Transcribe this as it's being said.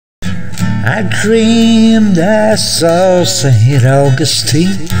I dreamed I saw St.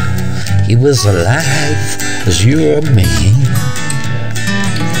 Augustine. He was alive as you're me.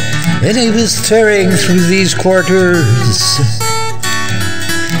 And he was tearing through these quarters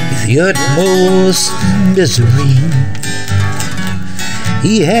with the utmost misery.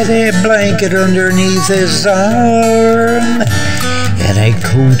 He had a blanket underneath his arm and a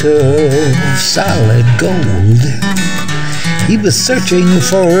coat of solid gold. He was searching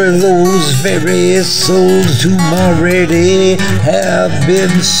for those very souls whom already have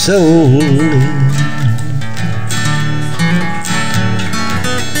been sold.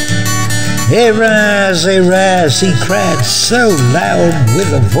 Arise, arise, he cried so loud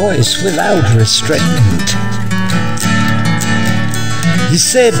with a voice without restraint. He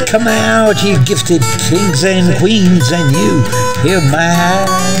said, come out, ye gifted kings and queens, and you hear my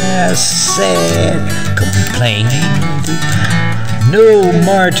sad complaint. No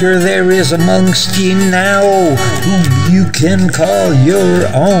martyr there is amongst ye now whom you can call your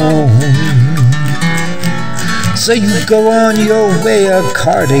own. So you go on your way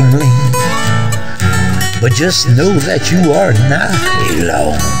accordingly, but just know that you are not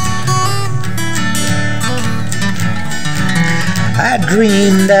alone. I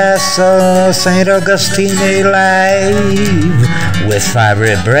dreamed I saw St. Augustine alive with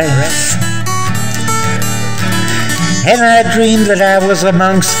fiery breath, and I dreamed that I was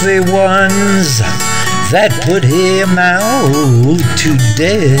amongst the ones that put him out to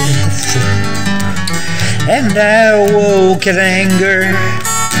death. And I awoke in anger.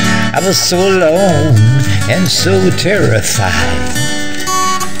 I was so alone and so terrified.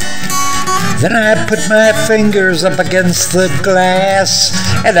 Then I put my fingers up against the glass,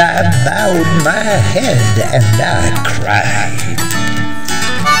 and I bowed my head and I cried.